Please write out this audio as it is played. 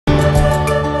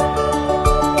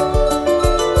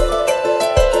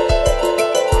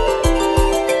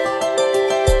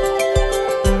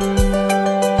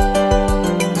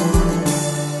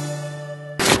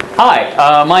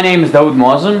My name is Dawood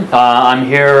Moazzem. I'm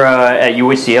here at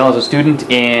UHCL as a student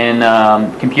in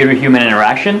computer-human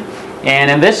interaction.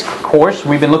 And in this course,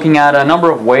 we've been looking at a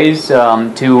number of ways to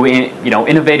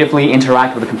innovatively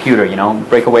interact with a computer.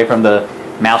 Break away from the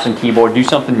mouse and keyboard, do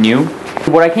something new.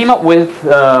 What I came up with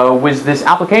was this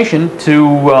application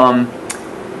to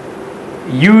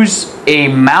use a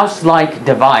mouse-like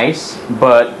device,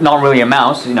 but not really a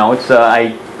mouse.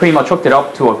 I pretty much hooked it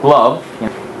up to a glove,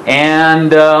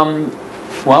 and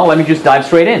well, let me just dive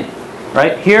straight in.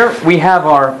 Right here we have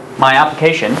my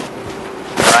application.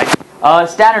 Right,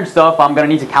 standard stuff. I'm going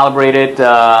to need to calibrate it,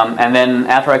 and then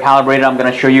after I calibrate it, I'm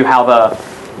going to show you how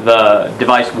the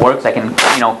device works. I can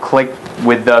click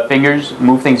with the fingers,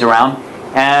 move things around,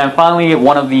 and finally,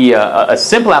 one of the a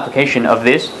simple application of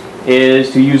this is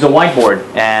to use a whiteboard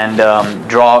and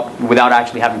draw without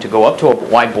actually having to go up to a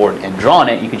whiteboard and draw on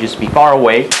it. You could just be far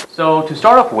away. So to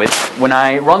start off with, when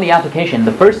I run the application,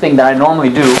 the first thing that I normally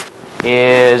do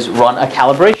is run a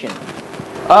calibration.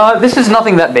 This is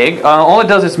nothing that big. All it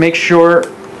does is make sure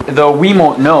the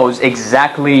Wiimote knows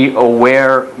exactly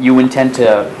where you intend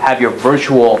to have your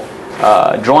virtual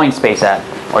drawing space at,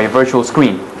 or your virtual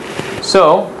screen.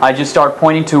 So I just start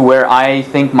pointing to where I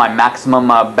think my maximum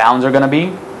bounds are going to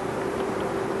be.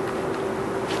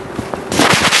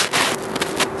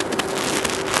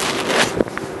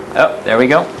 Oh, there we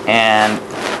go, and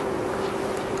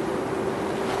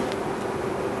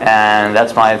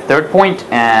that's my third point,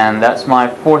 and that's my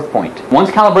fourth point. Once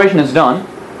calibration is done,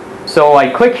 so I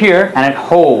click here, and it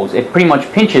holds. It pretty much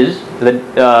pinches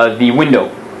the window,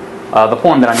 the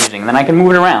form that I'm using. And then I can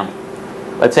move it around.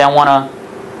 Let's say I want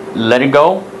to let it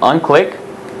go, unclick.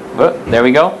 Oh, there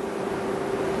we go.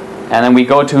 And then we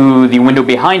go to the window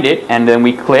behind it, and then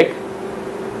we click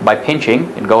by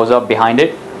pinching. It goes up behind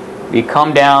it. We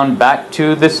come down back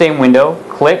to the same window,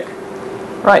 click.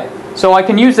 Right, so I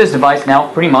can use this device now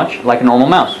pretty much like a normal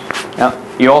mouse. Now,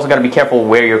 you also got to be careful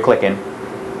where you're clicking.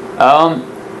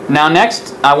 Now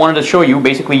next, I wanted to show you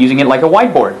basically using it like a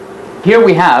whiteboard. Here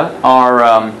we have our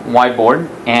whiteboard,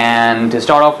 and to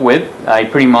start off with,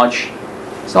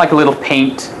 it's like a little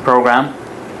paint program.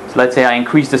 So let's say I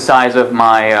increase the size of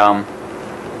my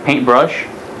paintbrush,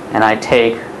 and I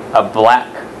take a black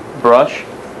brush,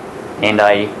 and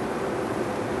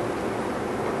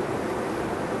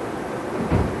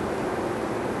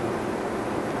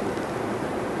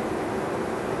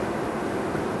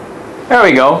there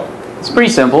we go. It's pretty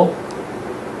simple.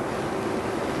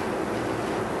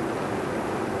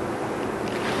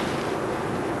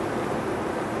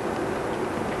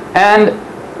 And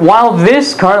while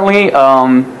this currently,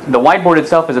 the whiteboard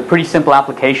itself is a pretty simple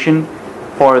application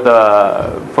for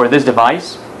this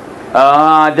device,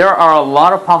 there are a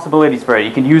lot of possibilities for it.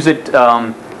 You can use it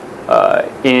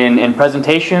in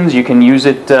presentations. You can use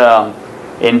it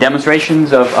in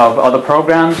demonstrations of other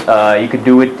programs. You could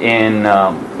do it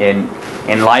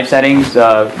in live settings.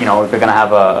 If you're going to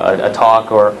have a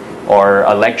talk or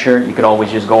a lecture, you could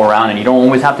always just go around, and you don't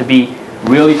always have to be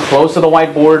really close to the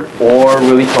whiteboard or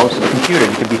really close to the computer.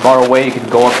 You could be far away. You could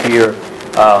go up to your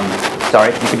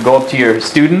you could go up to your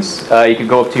students. You could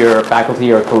go up to your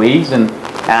faculty or colleagues and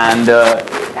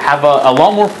have a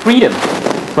lot more freedom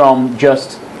from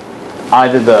just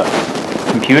either the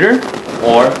computer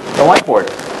or the whiteboard.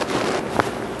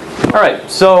 Alright,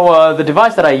 so the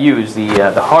device that I use,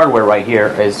 the hardware right here,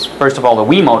 is first of all the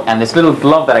Wiimote and this little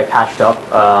glove that I patched up.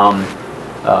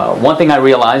 One thing I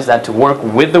realized that to work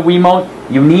with the Wiimote,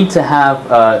 you need to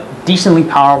have decently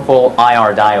powerful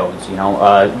IR diodes.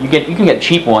 You can get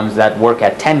cheap ones that work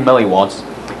at 10 milliwatts,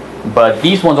 but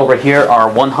these ones over here are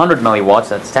 100 milliwatts.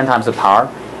 That's 10 times the power,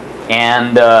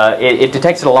 and it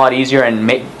detects it a lot easier,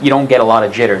 and you don't get a lot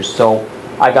of jitters. So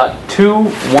I got two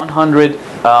 100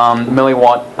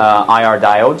 milliwatt IR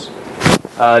diodes.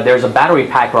 There's a battery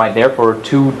pack right there for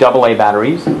two AA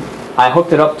batteries. I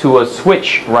hooked it up to a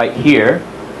switch right here,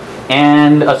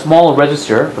 and a small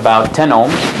resistor, about 10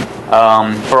 ohms.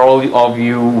 For all of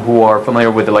you who are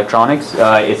familiar with electronics,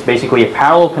 it's basically a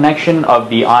parallel connection of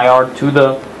the IR to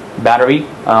the battery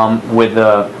with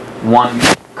one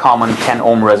common 10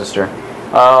 ohm resistor.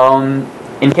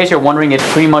 In case you're wondering, it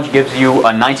pretty much gives you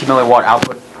a 90 milliwatt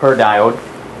output per diode,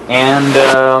 and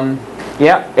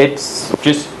yeah, it's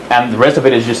just, and the rest of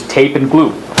it is just tape and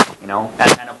glue, and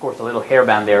of course a little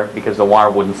hairband there because the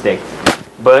wire wouldn't stick.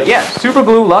 But yeah, super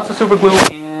glue, lots of super glue,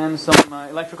 and some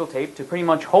electrical tape to pretty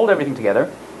much hold everything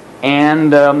together,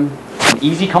 and an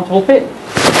easy, comfortable fit.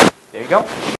 There you go.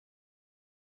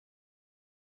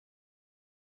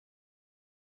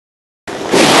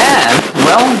 And,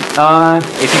 well,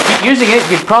 if you keep using it,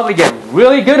 you'd probably get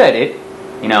really good at it,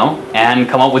 and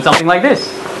come up with something like this.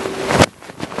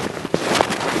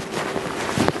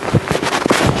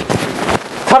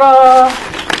 Ta-da!